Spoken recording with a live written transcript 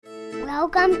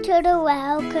Welcome to the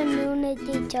Well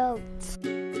Community Church.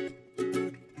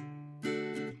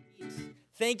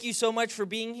 Thank you so much for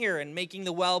being here and making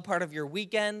the Well part of your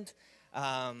weekend.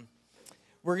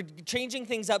 We're changing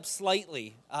things up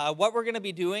slightly. What we're going to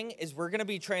be doing is we're going to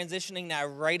be transitioning now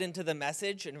right into the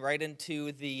message and right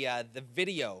into the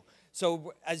video.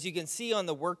 So as you can see on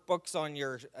the workbooks on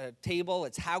your table,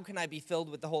 it's how can I be filled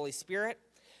with the Holy Spirit?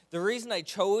 The reason I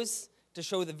chose to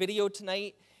show the video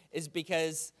tonight is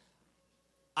because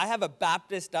I have a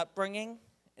Baptist upbringing,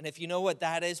 and if you know what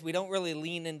that is, we don't really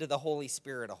lean into the Holy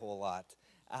Spirit a whole lot.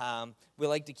 We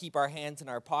like to keep our hands in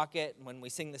our pocket, and when we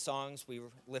sing the songs, we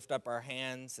lift up our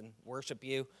hands and worship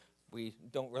you. We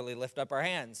don't really lift up our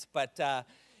hands, but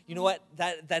you know what?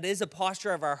 That is a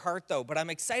posture of our heart, though. But I'm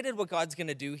excited what God's going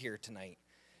to do here tonight,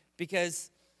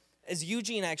 because as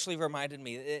Eugene actually reminded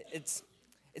me, it's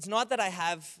not that I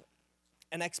have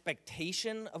an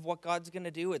expectation of what God's going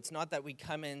to do. It's not that we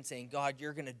come in saying, God,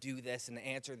 you're going to do this and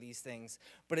answer these things.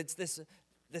 But it's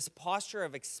this posture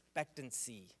of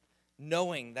expectancy,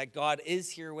 knowing that God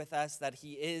is here with us, that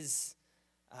he is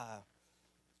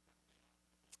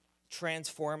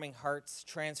transforming hearts,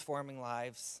 transforming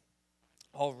lives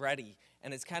already.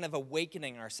 And it's kind of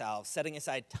awakening ourselves, setting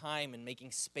aside time and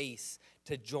making space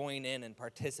to join in and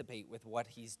participate with what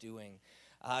he's doing.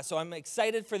 So I'm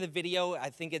excited for the video.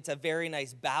 I think it's a very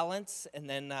nice balance. And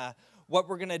then what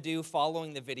we're going to do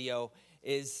following the video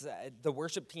is the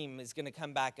worship team is going to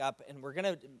come back up, and we're going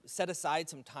to set aside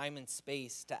some time and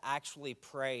space to actually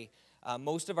pray.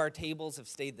 Most of our tables have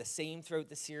stayed the same throughout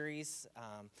the series,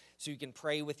 so you can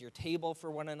pray with your table for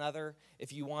one another.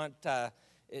 If you want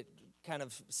it kind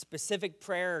of specific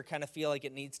prayer or kind of feel like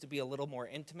it needs to be a little more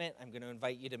intimate, I'm going to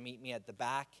invite you to meet me at the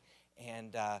back,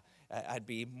 and I'd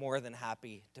be more than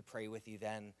happy to pray with you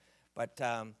then. But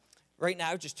right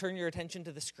now, just turn your attention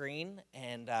to the screen,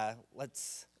 and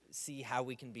let's see how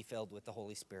we can be filled with the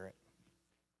Holy Spirit.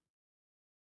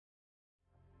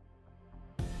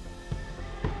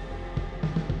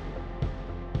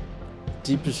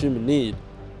 Deepest human need?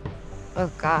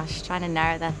 Oh gosh, trying to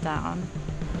narrow that down.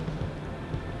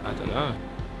 I don't know.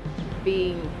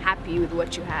 Being happy with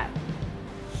what you have.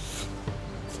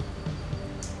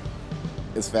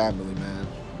 It's family, man.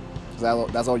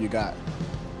 That's all you got.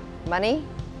 Money,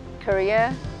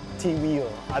 career. TV.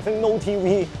 I think no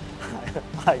TV.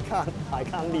 I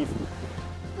can't live.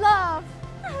 Love.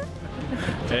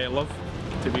 Okay, love.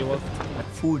 To be loved.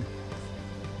 Food.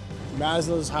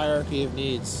 Maslow's hierarchy of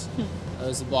needs. That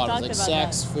was the bottom. Like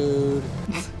sex, food.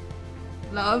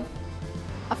 Love.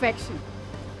 Affection.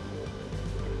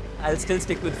 I'll still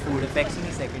stick with food. Affection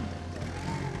is second.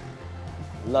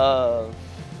 Love.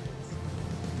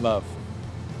 Love.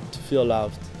 To feel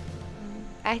loved.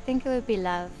 I think it would be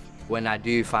love. When I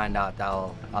do find out,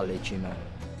 I'll let you know.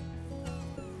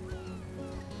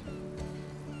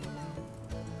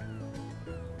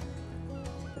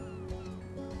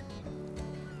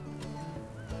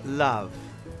 Love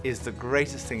is the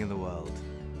greatest thing in the world.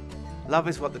 Love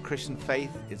is what the Christian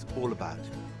faith is all about.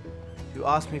 If you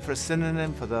ask me for a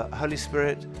synonym for the Holy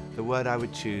Spirit, the word I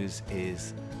would choose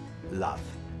is love.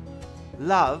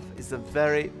 Love is the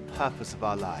very purpose of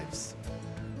our lives.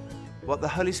 What the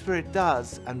Holy Spirit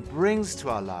does and brings to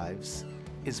our lives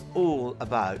is all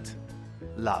about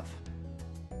love.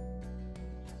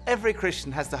 Every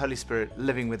Christian has the Holy Spirit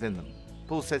living within them.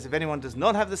 Paul says, if anyone does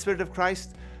not have the Spirit of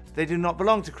Christ, they do not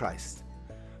belong to Christ.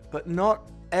 But not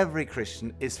every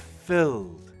Christian is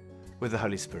filled with the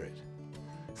Holy Spirit.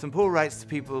 St. Paul writes to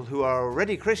people who are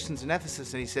already Christians in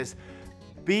Ephesus, and he says,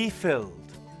 be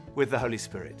filled with the Holy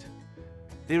Spirit.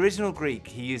 The original Greek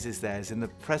he uses there is in the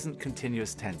present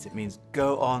continuous tense. It means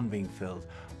go on being filled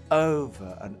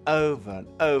over and over and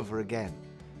over again.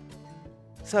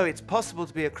 So it's possible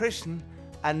to be a Christian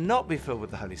and not be filled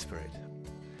with the Holy Spirit.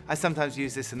 I sometimes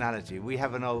use this analogy. We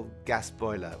have an old gas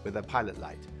boiler with a pilot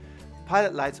light.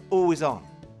 Pilot light's always on,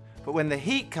 but when the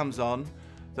heat comes on,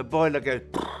 the boiler goes.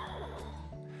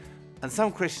 And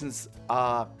some Christians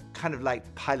are kind of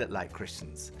like pilot light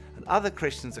Christians, and other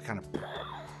Christians are kind of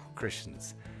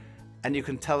Christians. And you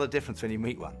can tell the difference when you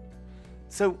meet one.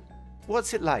 So,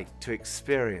 what's it like to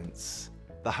experience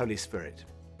the Holy Spirit?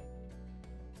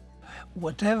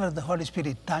 Whatever the Holy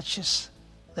Spirit touches,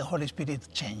 the Holy Spirit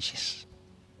changes.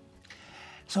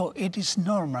 So it is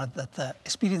normal that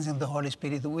experiencing the Holy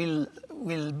Spirit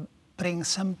will bring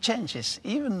some changes,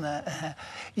 even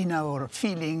in our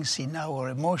feelings, in our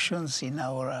emotions, in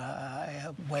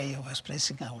our way of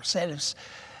expressing ourselves.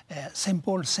 St.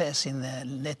 Paul says in the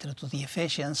letter to the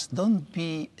Ephesians, don't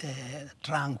be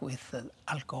drunk with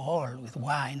alcohol, with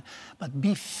wine, but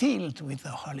be filled with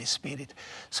the Holy Spirit.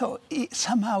 So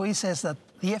somehow he says that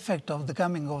the effect of the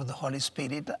coming of the Holy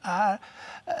Spirit are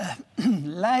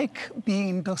like being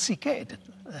intoxicated.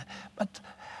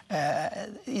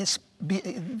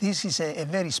 This is a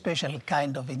very special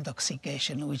kind of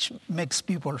intoxication which makes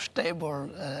people stable,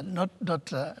 not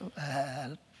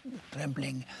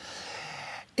trembling.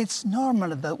 It's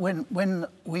normal that when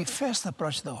we first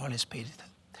approach the Holy Spirit,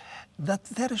 that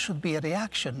there should be a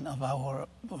reaction of our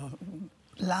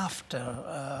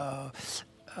laughter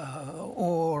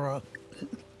or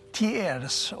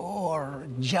tears or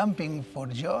jumping for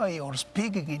joy or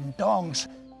speaking in tongues.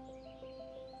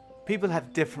 People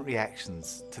have different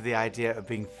reactions to the idea of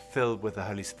being filled with the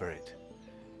Holy Spirit.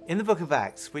 In the book of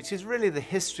Acts, which is really the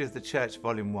history of the church,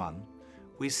 volume 1,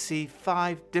 we see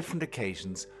 5 different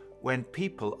occasions when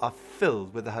people are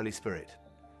filled with the Holy Spirit.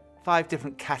 5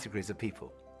 different categories of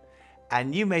people.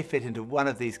 And you may fit into one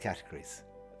of these categories.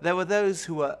 There were those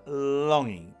who were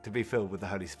longing to be filled with the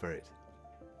Holy Spirit.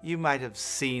 You might have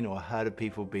seen or heard of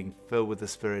people being filled with the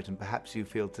Spirit, and perhaps you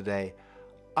feel today,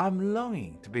 I'm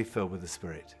longing to be filled with the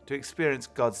Spirit, to experience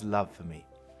God's love for me.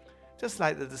 Just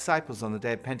like the disciples on the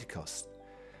day of Pentecost.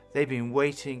 They've been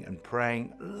waiting and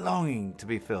praying, longing to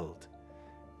be filled.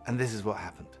 And this is what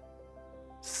happened.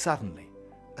 Suddenly,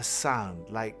 a sound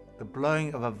like the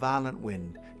blowing of a violent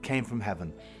wind came from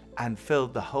heaven and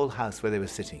filled the whole house where they were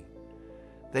sitting.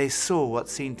 They saw what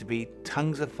seemed to be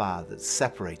tongues of fire that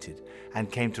separated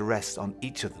and came to rest on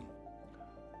each of them.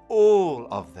 All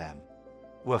of them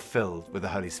were filled with the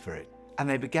Holy Spirit, and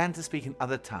they began to speak in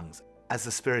other tongues as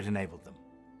the Spirit enabled them.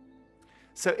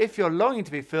 So if you're longing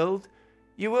to be filled,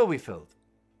 you will be filled.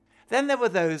 Then there were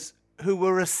those who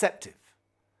were receptive.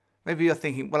 Maybe you're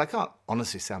thinking, well, I can't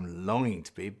honestly say I'm longing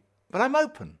to be, but I'm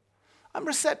open. I'm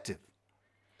receptive.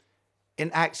 In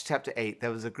Acts chapter 8,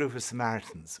 there was a group of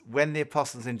Samaritans. When the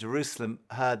apostles in Jerusalem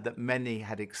heard that many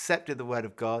had accepted the word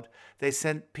of God, they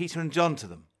sent Peter and John to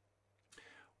them.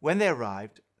 When they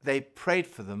arrived, they prayed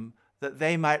for them that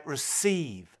they might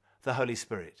receive the Holy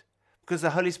Spirit, because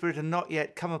the Holy Spirit had not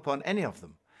yet come upon any of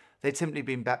them. They'd simply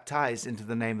been baptized into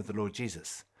the name of the Lord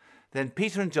Jesus. Then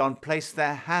Peter and John placed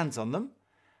their hands on them,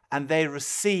 and they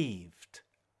received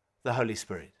the Holy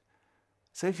Spirit.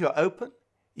 So if you're open,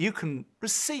 you can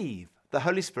receive the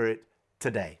Holy Spirit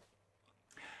today.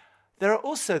 There are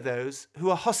also those who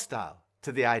are hostile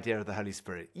to the idea of the Holy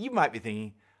Spirit. You might be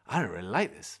thinking, I don't really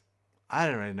like this. I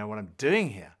don't really know what I'm doing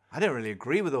here. I don't really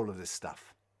agree with all of this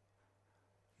stuff.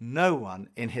 No one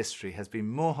in history has been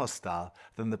more hostile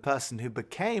than the person who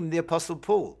became the Apostle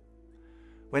Paul.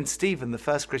 When Stephen, the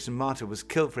first Christian martyr, was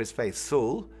killed for his faith,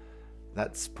 Saul,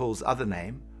 that's Paul's other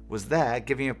name, was there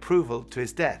giving approval to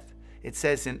his death. It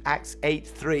says in Acts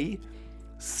 8:3,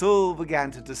 Saul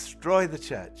began to destroy the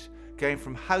church. Going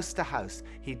from house to house,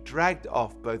 he dragged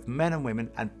off both men and women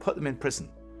and put them in prison.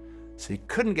 So you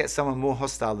couldn't get someone more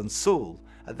hostile than Saul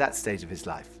at that stage of his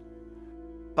life.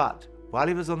 But while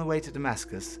he was on the way to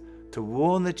Damascus to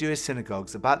warn the Jewish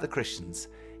synagogues about the Christians,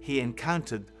 he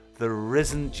encountered the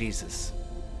risen Jesus.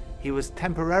 He was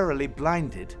temporarily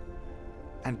blinded,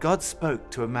 and God spoke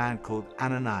to a man called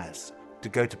Ananias to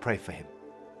go to pray for him.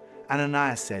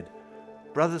 Ananias said,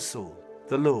 Brother Saul,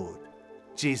 the Lord,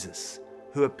 Jesus,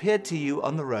 who appeared to you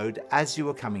on the road as you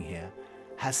were coming here,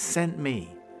 has sent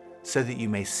me so that you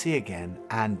may see again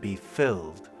and be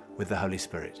filled with the Holy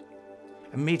Spirit.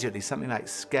 Immediately, something like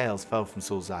scales fell from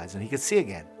Saul's eyes and he could see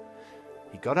again.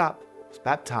 He got up, was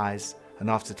baptized, and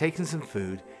after taking some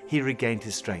food, he regained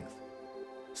his strength.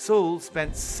 Saul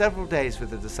spent several days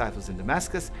with the disciples in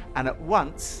Damascus, and at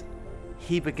once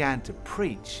he began to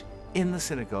preach in the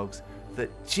synagogues that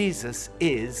Jesus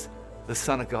is the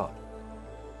Son of God.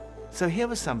 So here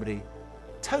was somebody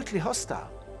totally hostile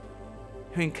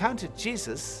who encountered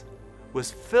Jesus,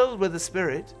 was filled with the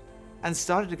Spirit, and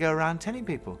started to go around telling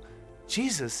people,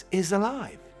 Jesus is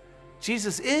alive.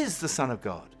 Jesus is the Son of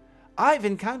God. I've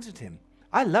encountered him.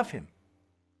 I love him.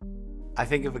 I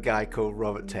think of a guy called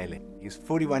Robert Taylor. He was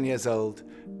 41 years old,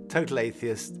 total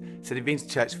atheist, said he'd been to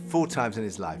church 4 times in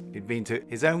his life. He'd been to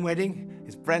his own wedding,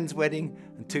 his friend's wedding,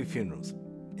 and 2 funerals.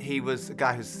 He was a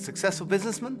guy who's a successful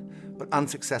businessman, but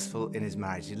unsuccessful in his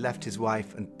marriage. He left his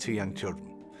wife and 2 young children.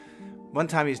 One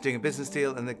time he was doing a business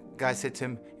deal, and the guy said to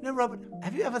him, you know, Robert,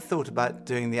 have you ever thought about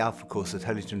doing the Alpha course at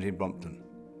Holy Trinity in Brompton?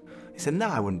 He said, no,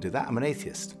 I wouldn't do that. I'm an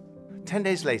atheist. 10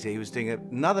 days later, he was doing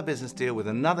another business deal with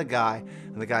another guy,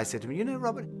 and the guy said to him, you know,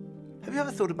 Robert, have you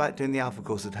ever thought about doing the Alpha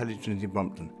course at Holy Trinity in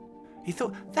Brompton? He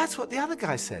thought, that's what the other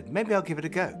guy said. Maybe I'll give it a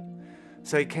go.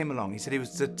 So he came along. He said he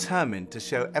was determined to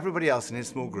show everybody else in his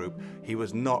small group he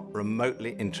was not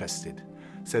remotely interested.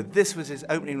 So this was his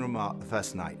opening remark the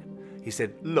first night. He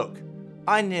said, look,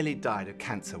 I nearly died of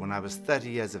cancer when I was 30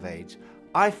 years of age.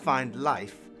 I find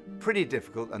life pretty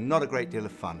difficult and not a great deal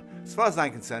of fun. As far as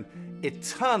I'm concerned,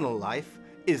 eternal life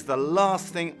is the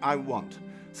last thing I want.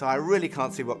 So I really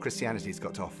can't see what Christianity's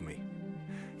got to offer me.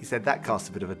 He said that cast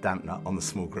a bit of a dampener on the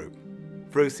small group.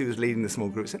 Bruce, who was leading the small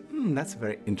group, said, that's a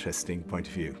very interesting point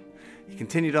of view. He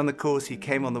continued on the course, he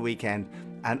came on the weekend,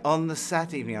 and on the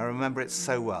Saturday evening, I remember it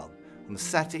so well, on the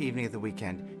Saturday evening of the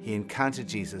weekend, he encountered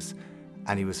Jesus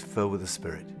and he was filled with the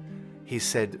Spirit. He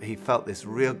said he felt this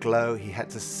real glow, he had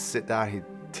to sit down,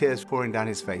 tears pouring down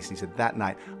his face, and he said, that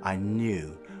night, I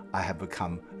knew I had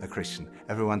become a Christian.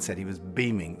 Everyone said he was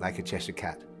beaming like a Cheshire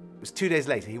cat. It was 2 days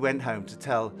later, he went home to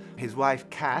tell his wife,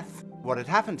 Kath, what had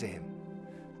happened to him.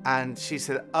 And she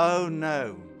said, oh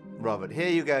no, Robert, here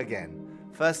you go again.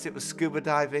 First it was scuba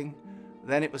diving,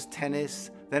 then it was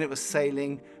tennis, then it was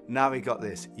sailing, now he got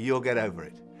this, you'll get over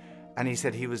it. And he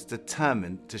said he was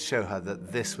determined to show her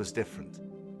that this was different.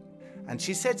 And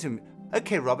she said to him,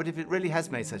 okay, Robert, if it really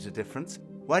has made such a difference,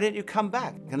 why don't you come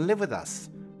back and live with us?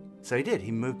 So he did,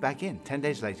 he moved back in. 10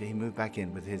 days later, he moved back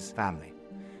in with his family.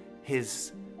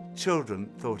 His children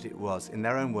thought it was, in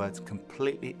their own words,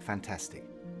 completely fantastic.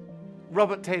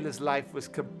 Robert Taylor's life was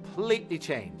completely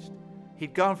changed.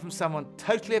 He'd gone from someone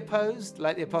totally opposed,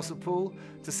 like the Apostle Paul,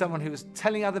 to someone who was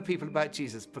telling other people about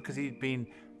Jesus because he'd been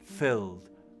filled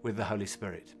with the Holy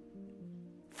Spirit.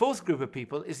 Fourth group of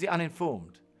people is the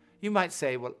uninformed. You might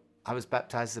say, well, I was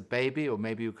baptized as a baby, or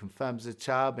maybe you confirmed as a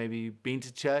child, maybe you've been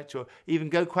to church, or even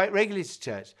go quite regularly to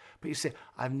church. But you say,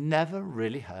 I've never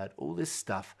really heard all this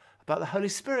stuff about the Holy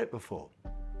Spirit before.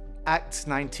 Acts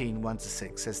 19,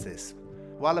 1-6 says this.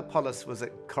 While Apollos was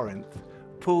at Corinth,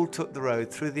 Paul took the road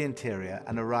through the interior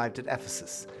and arrived at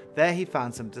Ephesus. There he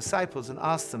found some disciples and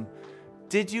asked them,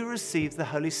 did you receive the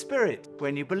Holy Spirit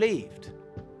when you believed?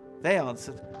 They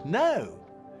answered, no,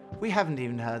 we haven't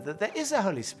even heard that there is a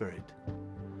Holy Spirit.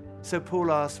 So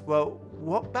Paul asked, well,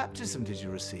 what baptism did you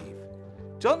receive?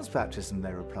 John's baptism,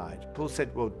 they replied. Paul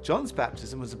said, well, John's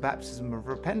baptism was a baptism of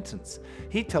repentance.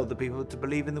 He told the people to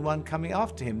believe in the one coming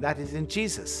after him, that is, in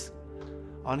Jesus.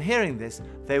 On hearing this,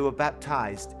 they were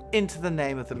baptized into the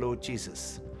name of the Lord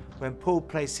Jesus. When Paul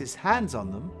placed his hands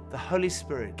on them, the Holy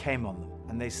Spirit came on them,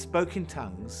 and they spoke in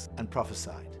tongues and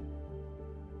prophesied.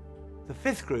 The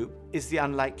fifth group is the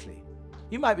unlikely.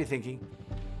 You might be thinking,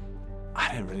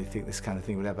 I don't really think this kind of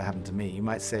thing would ever happen to me. You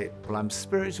might say, well, I'm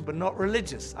spiritual but not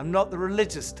religious. I'm not the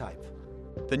religious type.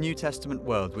 The New Testament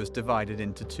world was divided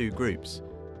into two groups,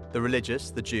 the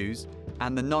religious, the Jews,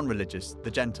 and the non-religious,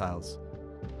 the Gentiles.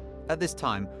 At this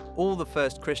time, all the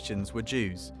first Christians were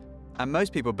Jews, and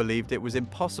most people believed it was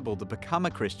impossible to become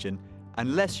a Christian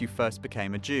unless you first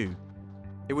became a Jew.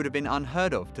 It would have been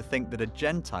unheard of to think that a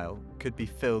Gentile could be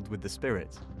filled with the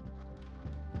Spirit.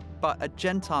 But a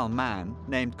Gentile man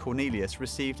named Cornelius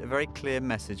received a very clear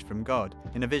message from God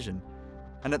in a vision,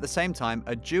 and at the same time,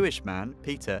 a Jewish man,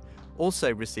 Peter,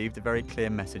 also received a very clear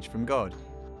message from God.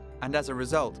 And as a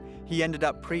result, he ended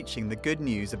up preaching the good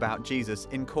news about Jesus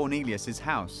in Cornelius'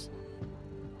 house.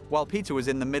 While Peter was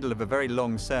in the middle of a very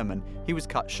long sermon, he was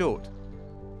cut short.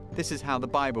 This is how the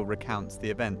Bible recounts the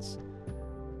events.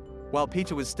 While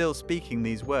Peter was still speaking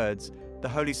these words, the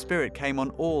Holy Spirit came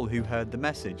on all who heard the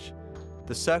message.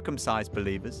 The circumcised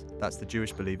believers, that's the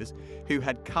Jewish believers, who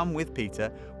had come with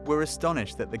Peter, were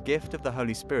astonished that the gift of the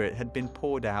Holy Spirit had been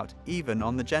poured out even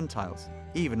on the Gentiles,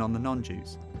 even on the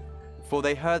non-Jews. For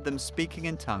they heard them speaking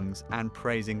in tongues and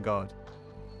praising God.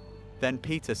 Then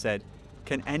Peter said,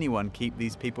 can anyone keep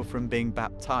these people from being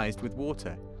baptized with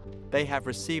water? They have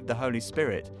received the Holy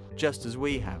Spirit just as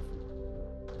we have.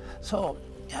 So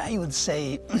I would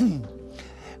say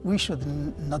we should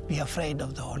not be afraid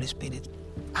of the Holy Spirit.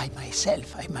 I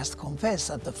myself, I must confess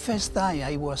that the first time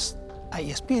I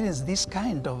experienced this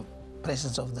kind of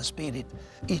presence of the Spirit,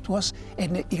 it was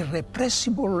an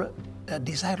irrepressible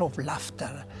desire of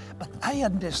laughter. But I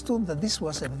understood that this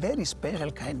was a very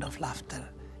special kind of laughter.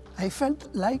 I felt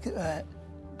like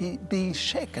being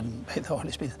shaken by the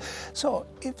Holy Spirit. So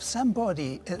if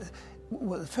somebody,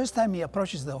 the first time he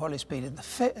approaches the Holy Spirit,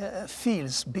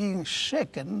 feels being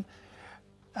shaken,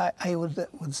 I would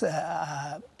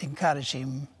encourage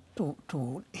him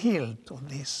to yield to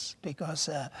this, because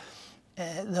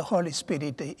the Holy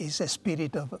Spirit is a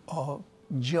spirit of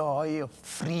joy, of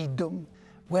freedom.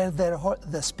 Where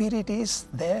the Spirit is,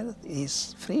 there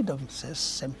is freedom, says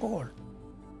St. Paul.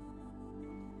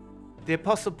 The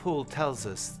Apostle Paul tells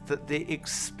us that the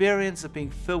experience of being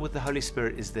filled with the Holy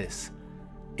Spirit is this.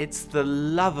 It's the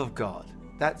love of God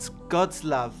That's God's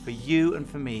love for you and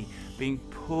for me being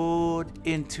poured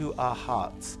into our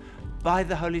hearts by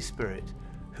the Holy Spirit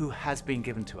who has been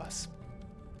given to us.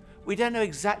 We don't know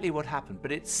exactly what happened,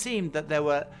 but it seemed that there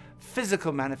were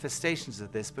physical manifestations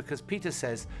of this because Peter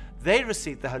says they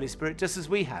received the Holy Spirit just as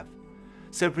we have.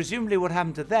 So presumably what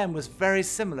happened to them was very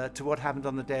similar to what happened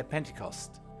on the day of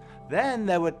Pentecost. Then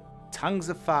there were tongues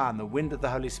of fire and the wind of the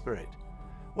Holy Spirit.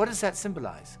 What does that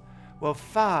symbolize? Well,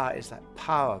 fire is like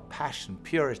power, passion,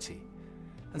 purity.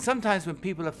 And sometimes when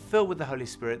people are filled with the Holy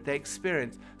Spirit, they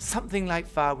experience something like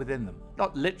fire within them.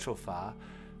 Not literal fire,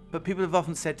 but people have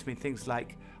often said to me things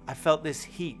like, I felt this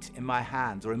heat in my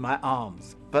hands or in my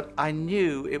arms, but I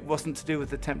knew it wasn't to do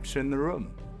with the temperature in the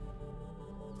room.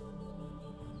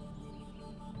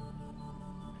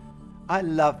 I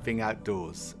love being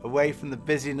outdoors, away from the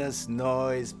busyness,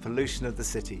 noise, pollution of the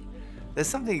city. There's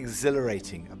something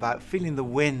exhilarating about feeling the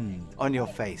wind on your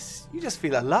face. You just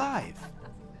feel alive.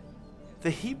 The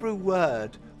Hebrew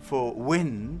word for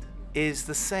wind is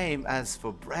the same as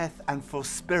for breath and for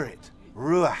spirit,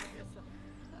 ruach.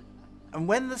 And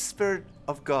when the Spirit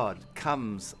of God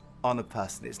comes on a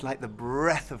person, it's like the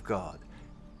breath of God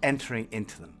entering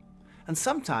into them. And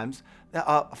sometimes there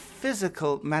are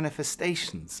physical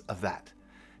manifestations of that.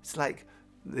 It's like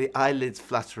the eyelids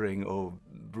fluttering or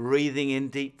breathing in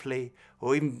deeply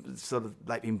or even sort of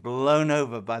like being blown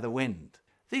over by the wind.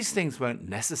 These things won't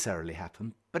necessarily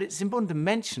happen, but it's important to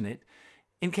mention it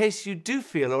in case you do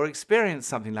feel or experience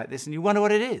something like this and you wonder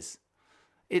what it is.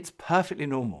 It's perfectly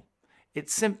normal.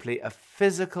 It's simply a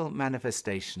physical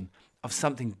manifestation of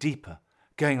something deeper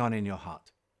going on in your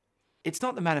heart. It's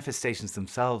not the manifestations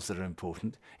themselves that are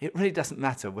important. It really doesn't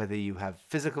matter whether you have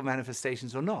physical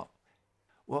manifestations or not.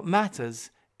 What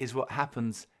matters is what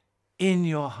happens in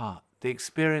your heart, the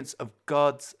experience of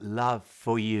God's love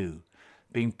for you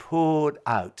being poured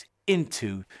out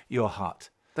into your heart.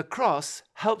 The cross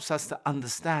helps us to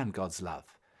understand God's love.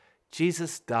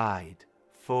 Jesus died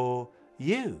for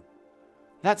you.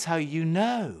 That's how you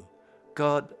know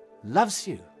God loves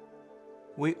you.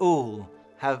 We all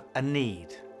have a need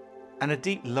and a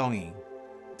deep longing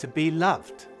to be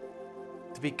loved,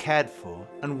 to be cared for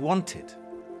and wanted.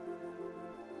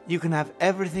 You can have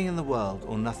everything in the world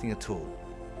or nothing at all,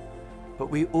 but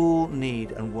we all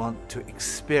need and want to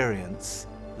experience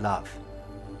love.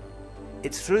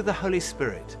 It's through the Holy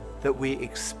Spirit that we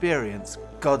experience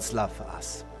God's love for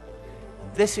us.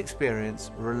 This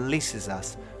experience releases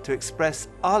us to express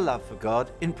our love for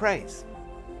God in praise.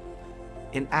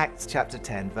 In Acts chapter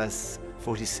 10, verse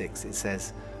 46, it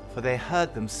says, "For they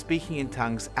heard them speaking in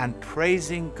tongues and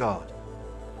praising God."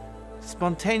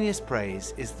 Spontaneous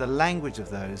praise is the language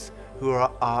of those who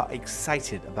are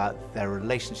excited about their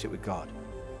relationship with God.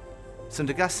 St.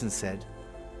 Augustine said,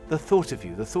 "The thought of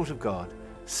you, the thought of God,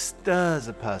 stirs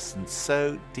a person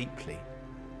so deeply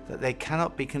that they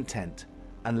cannot be content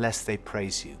unless they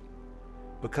praise you,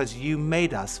 because you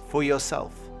made us for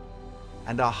yourself,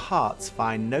 and our hearts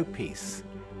find no peace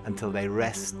until they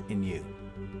rest in you."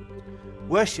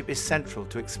 Worship is central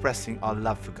to expressing our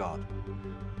love for God.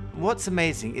 What's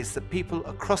amazing is that people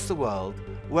across the world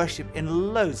worship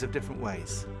in loads of different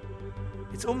ways.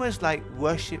 It's almost like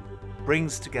worship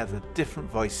brings together different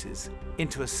voices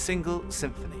into a single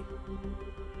symphony.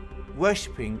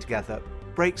 Worshipping together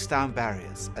breaks down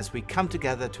barriers as we come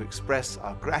together to express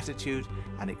our gratitude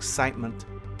and excitement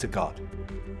to God.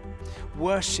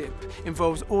 Worship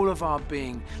involves all of our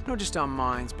being, not just our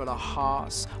minds, but our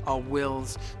hearts, our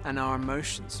wills, and our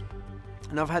emotions.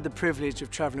 And I've had the privilege of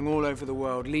traveling all over the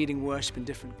world, leading worship in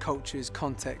different cultures,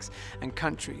 contexts, and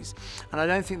countries. And I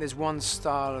don't think there's one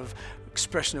style of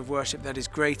expression of worship that is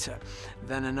greater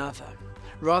than another.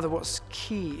 Rather, what's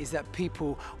key is that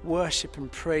people worship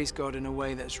and praise God in a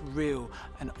way that's real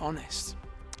and honest.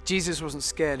 Jesus wasn't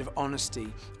scared of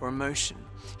honesty or emotion.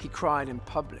 He cried in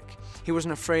public. He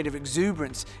wasn't afraid of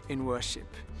exuberance in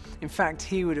worship. In fact,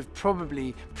 he would have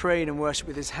probably prayed and worshiped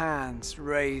with his hands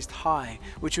raised high,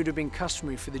 which would have been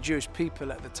customary for the Jewish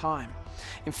people at the time.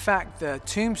 In fact, the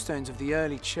tombstones of the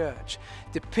early church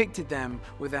depicted them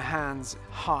with their hands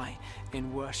high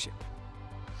in worship.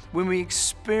 When we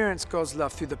experience God's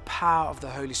love through the power of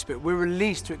the Holy Spirit, we're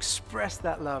released to express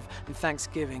that love and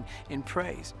thanksgiving in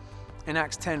praise. In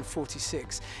Acts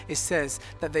 10:46, it says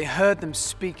that they heard them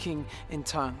speaking in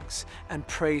tongues and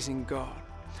praising God.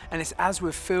 And it's as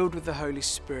we're filled with the Holy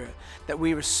Spirit that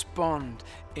we respond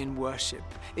in worship.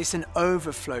 It's an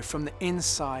overflow from the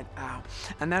inside out.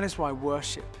 And that is why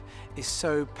worship is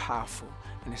so powerful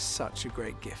and is such a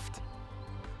great gift.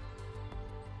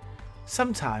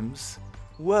 Sometimes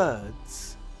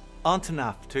words aren't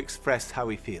enough to express how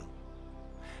we feel.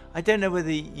 I don't know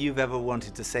whether you've ever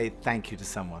wanted to say thank you to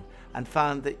someone and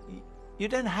found that you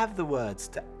don't have the words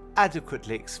to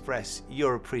adequately express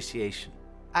your appreciation.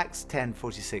 Acts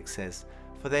 10:46 says,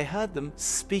 "For they heard them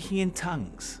speaking in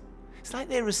tongues." It's like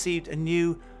they received a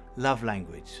new love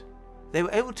language. They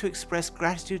were able to express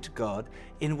gratitude to God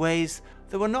in ways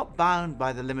that were not bound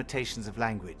by the limitations of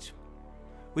language.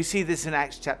 We see this in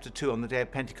Acts chapter 2 on the day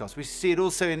of Pentecost. We see it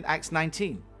also in Acts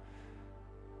 19.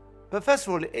 But first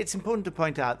of all, it's important to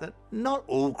point out that not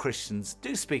all Christians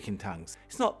do speak in tongues.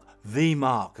 It's not the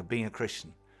mark of being a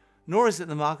Christian, nor is it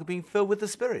the mark of being filled with the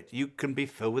Spirit. You can be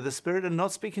filled with the Spirit and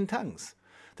not speak in tongues.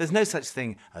 There's no such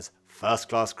thing as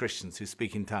first-class Christians who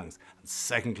speak in tongues and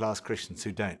second-class Christians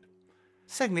who don't.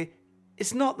 Secondly,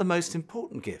 it's not the most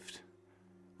important gift.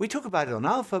 We talk about it on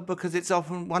Alpha because it's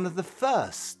often one of the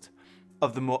first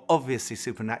of the more obviously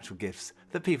supernatural gifts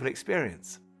that people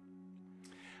experience.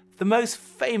 The most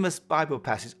famous Bible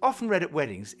passage, often read at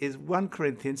weddings, is 1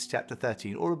 Corinthians chapter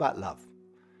 13, all about love.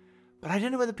 But I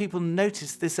don't know whether people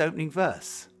notice this opening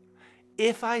verse.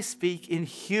 If I speak in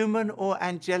human or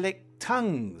angelic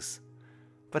tongues,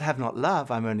 but have not love,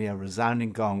 I'm only a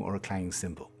resounding gong or a clanging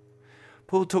cymbal.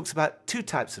 Paul talks about two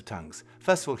types of tongues.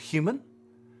 First of all, human,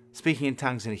 speaking in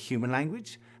tongues in a human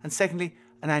language, and secondly,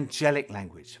 an angelic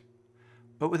language.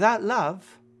 But without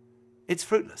love, it's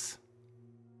fruitless.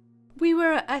 We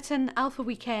were at an Alpha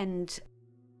weekend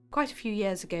quite a few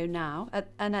years ago now,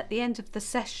 and at the end of the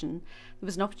session, there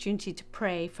was an opportunity to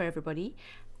pray for everybody,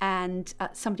 and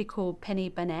somebody called Penny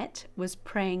Burnett was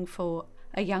praying for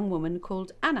a young woman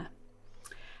called Anna.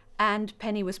 And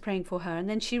Penny was praying for her, and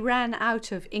then she ran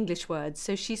out of English words,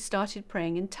 so she started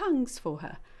praying in tongues for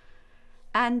her.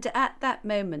 And at that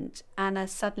moment, Anna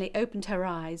suddenly opened her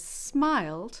eyes,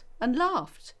 smiled, and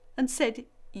laughed, and said,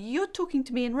 "You're talking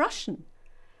to me in Russian."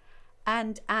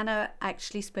 And Anna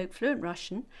actually spoke fluent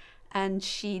Russian, and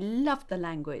she loved the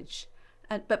language.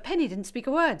 But Penny didn't speak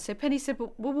a word, so Penny said, well,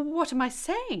 what am I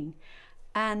saying?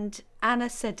 And Anna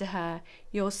said to her,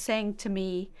 "You're saying to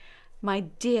me, my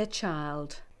dear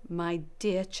child, my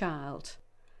dear child."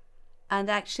 And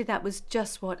actually that was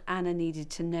just what Anna needed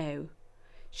to know.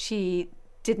 She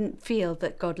didn't feel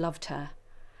that God loved her.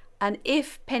 And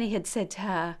if Penny had said to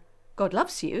her, "God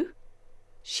loves you,"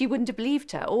 she wouldn't have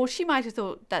believed her, or she might have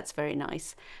thought, that's very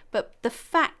nice. But the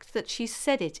fact that she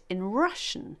said it in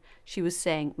Russian, she was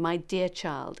saying, "My dear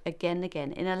child," again and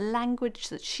again, in a language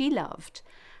that she loved.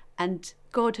 And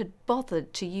God had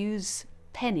bothered to use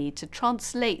Penny to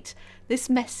translate this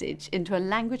message into a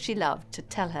language she loved, to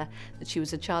tell her that she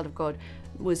was a child of God,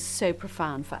 was so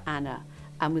profound for Anna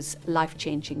and was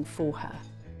life-changing for her.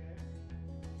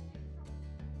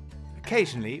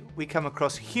 Occasionally, we come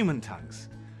across human tongues,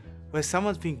 where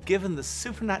someone's been given the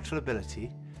supernatural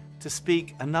ability to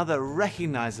speak another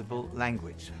recognizable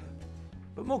language.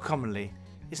 But more commonly,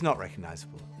 it's not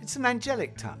recognizable. It's an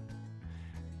angelic tongue.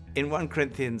 In 1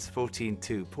 Corinthians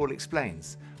 14:2, Paul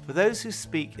explains, "For those who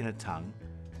speak in a tongue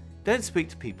don't speak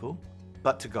to people,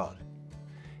 but to God."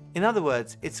 In other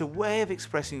words, it's a way of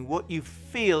expressing what you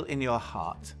feel in your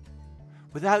heart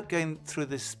without going through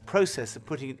this process of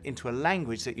putting it into a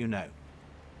language that you know.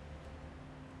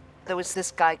 There was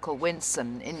this guy called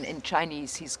Winston. In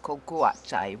Chinese, he's called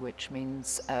Guachai, which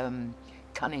means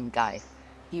cunning guy.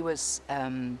 He was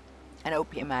an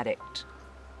opium addict.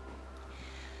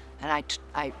 And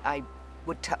I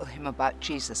would tell him about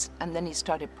Jesus. And then he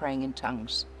started praying in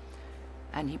tongues.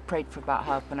 And he prayed for about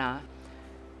half an hour.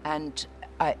 And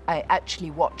I actually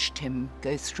watched him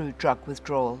go through drug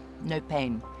withdrawal, no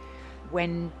pain.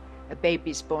 When a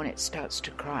baby's born, it starts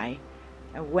to cry.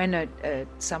 And when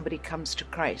somebody comes to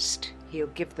Christ, he'll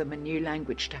give them a new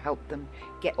language to help them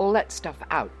get all that stuff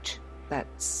out.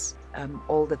 That's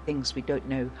all the things we don't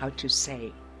know how to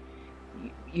say.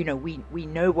 You know, we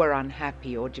know we're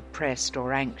unhappy or depressed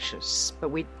or anxious, but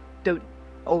we don't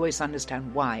always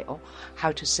understand why or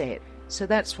how to say it. So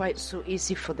that's why it's so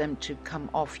easy for them to come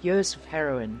off years of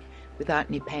heroin without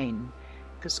any pain,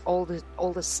 because all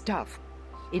the stuff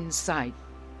inside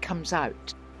comes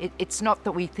out. It's not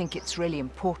that we think it's really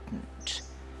important.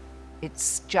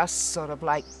 It's just sort of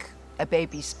like a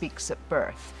baby speaks at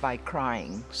birth by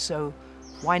crying. So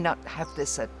why not have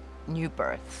this at new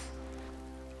birth?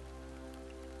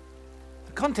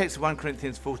 The context of 1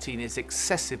 Corinthians 14 is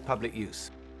excessive public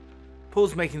use.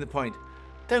 Paul's making the point,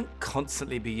 don't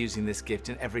constantly be using this gift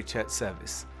in every church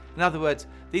service. In other words,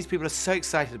 these people are so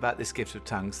excited about this gift of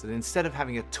tongues that instead of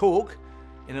having a talk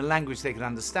in a language they can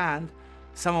understand,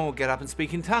 someone will get up and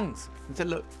speak in tongues. And say,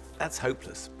 look, that's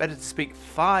hopeless. Better to speak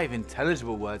 5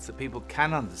 intelligible words that people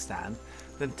can understand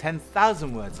than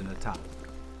 10,000 words in a tongue.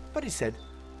 But he said,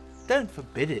 don't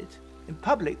forbid it. In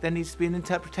public, there needs to be an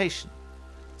interpretation.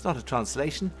 It's not a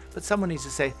translation, but someone needs to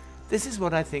say, this is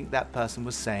what I think that person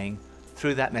was saying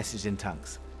through that message in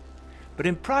tongues. But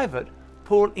in private,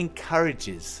 Paul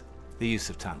encourages the use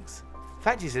of tongues. In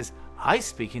fact, he says, I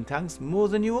speak in tongues more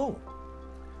than you all.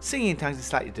 Singing in tongues is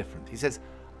slightly different. He says,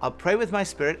 I'll pray with my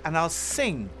spirit and I'll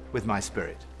sing with my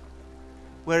spirit.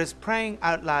 Whereas praying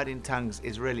out loud in tongues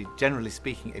is really, generally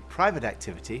speaking, a private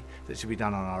activity that should be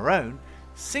done on our own,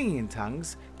 singing in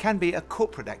tongues can be a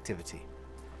corporate activity.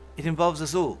 It involves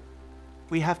us all.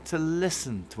 We have to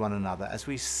listen to one another as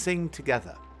we sing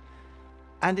together.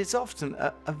 And it's often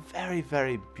a very,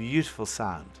 very beautiful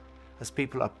sound as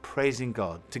people are praising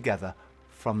God together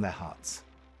from their hearts.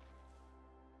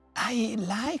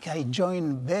 I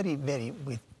join very, very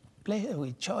with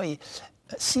joy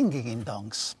singing in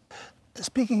tongues.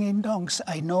 Speaking in tongues,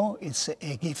 I know it's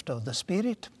a gift of the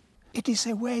Spirit. It is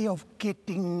a way of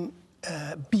getting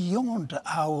beyond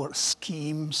our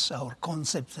schemes, our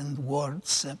concepts and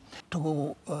words,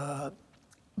 to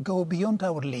go beyond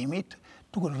our limit,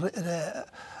 to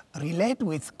relate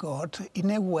with God in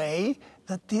a way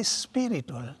that is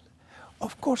spiritual.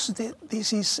 Of course,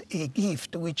 this is a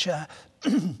gift which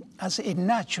has a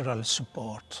natural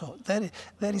support. So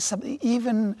there is something,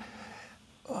 even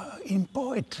in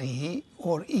poetry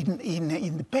or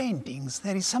in the paintings,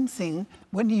 there is something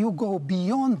when you go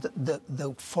beyond the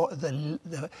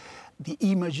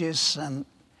images, and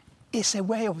it's a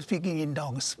way of speaking in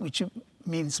tongues, which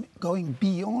means going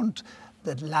beyond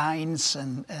the lines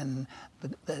and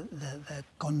the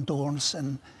contours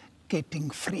and getting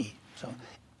free. So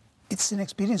it's an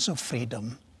experience of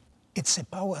freedom. It's a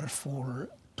powerful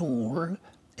tool,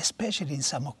 especially in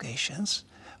some occasions,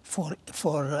 for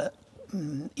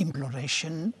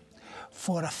imploration,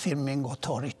 for affirming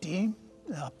authority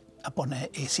upon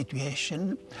a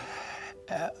situation.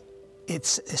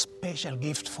 It's a special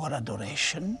gift for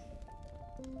adoration.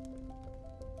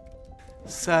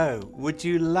 So, would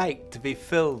you like to be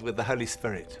filled with the Holy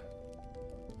Spirit?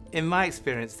 In my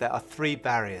experience, there are 3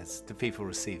 barriers to people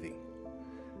receiving.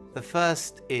 The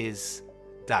first is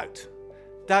doubt.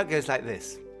 Doubt goes like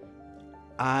this: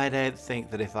 I don't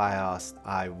think that if I asked,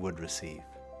 I would receive.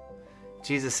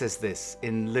 Jesus says this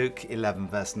in Luke 11,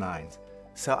 verse 9.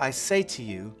 So I say to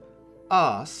you,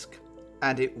 ask,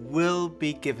 and it will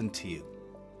be given to you.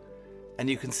 And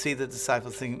you can see the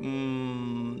disciples think,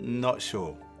 not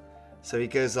sure. So he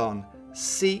goes on,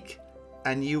 seek,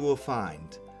 and you will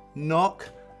find. Knock,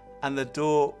 and the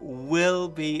door will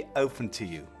be open to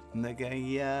you. And they're going,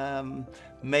 yeah,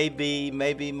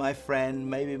 maybe my friend,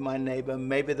 maybe my neighbor,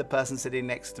 maybe the person sitting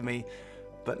next to me,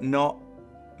 but not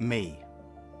me.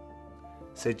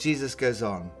 So Jesus goes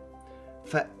on,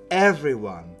 for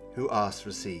everyone who asks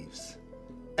receives,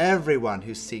 everyone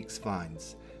who seeks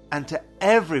finds, and to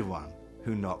everyone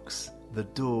who knocks, the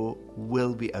door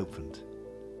will be opened.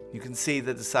 You can see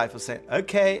the disciples saying,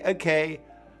 okay,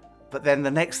 but then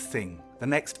the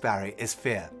next barrier is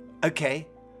fear. Okay,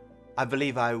 I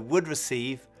believe I would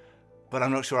receive, but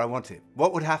I'm not sure I want it.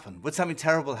 What would happen? Would something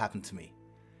terrible happen to me?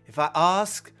 If I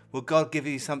ask, will God give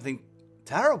you something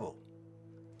terrible?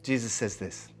 Jesus says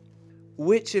this,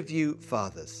 which of you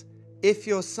fathers, if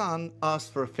your son asks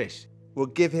for a fish, will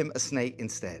give him a snake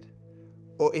instead?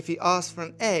 Or if he asks for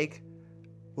an egg,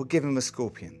 will give him a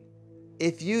scorpion?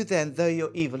 If you then, though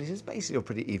you're evil, he says basically you're a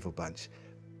pretty evil bunch,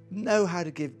 know how to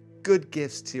give good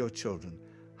gifts to your children,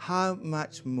 how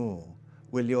much more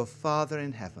will your Father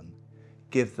in heaven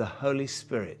give the Holy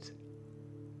Spirit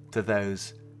to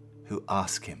those who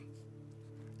ask him?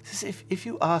 He says if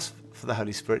you ask for the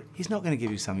Holy Spirit, he's not going to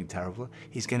give you something terrible.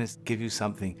 He's going to give you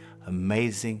something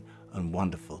amazing and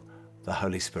wonderful, the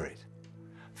Holy Spirit.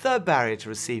 Third barrier to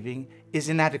receiving is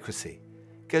inadequacy.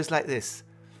 It goes like this.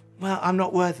 Well, I'm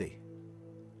not worthy.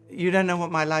 You don't know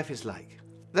what my life is like.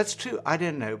 That's true, I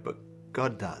don't know, but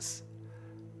God does.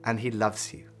 And he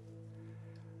loves you.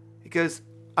 He goes,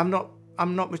 I'm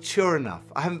not mature enough.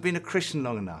 I haven't been a Christian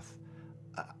long enough.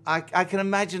 I can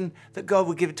imagine that God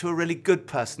would give it to a really good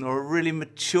person or a really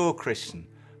mature Christian,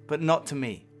 but not to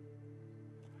me.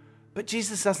 But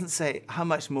Jesus doesn't say, how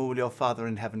much more will your Father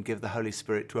in heaven give the Holy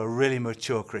Spirit to a really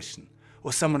mature Christian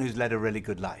or someone who's led a really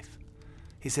good life?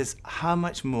 He says, how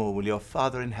much more will your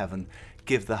Father in heaven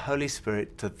give the Holy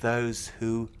Spirit to those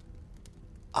who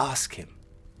ask him?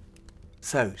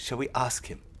 So, shall we ask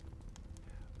him?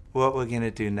 What we're going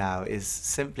to do now is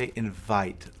simply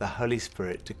invite the Holy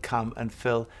Spirit to come and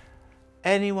fill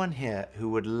anyone here who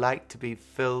would like to be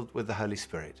filled with the Holy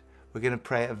Spirit. We're going to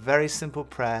pray a very simple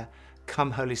prayer,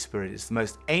 Come Holy Spirit. It's the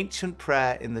most ancient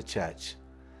prayer in the church.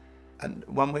 And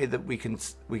one way that we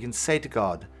can say to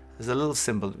God, as a little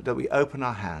symbol, that we open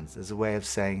our hands as a way of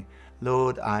saying,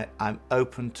 Lord, I'm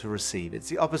open to receive. It's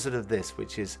the opposite of this,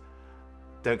 which is,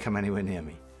 don't come anywhere near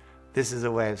me. This is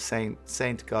a way of saying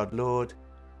to God, Lord,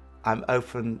 I'm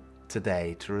open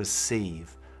today to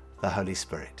receive the Holy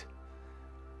Spirit.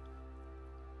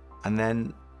 And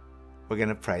then we're going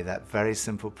to pray that very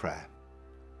simple prayer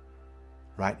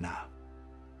right now.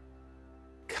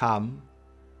 Come,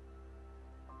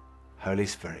 Holy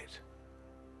Spirit.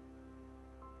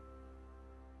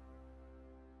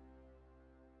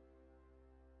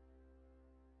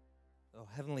 Oh,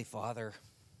 Heavenly Father,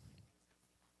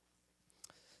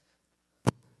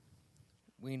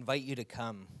 we invite you to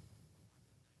come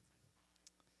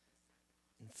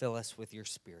and fill us with your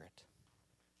Spirit.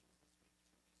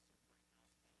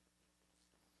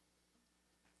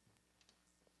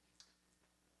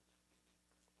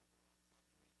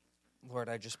 Lord,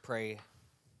 I just pray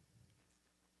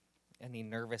any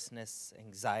nervousness,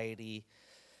 anxiety,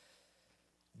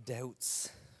 doubts,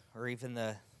 or even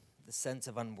the sense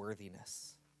of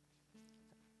unworthiness,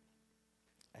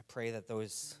 I pray that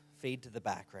those fade to the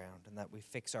background and that we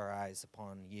fix our eyes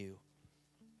upon you.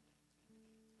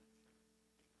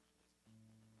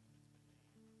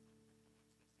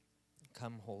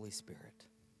 Come, Holy Spirit.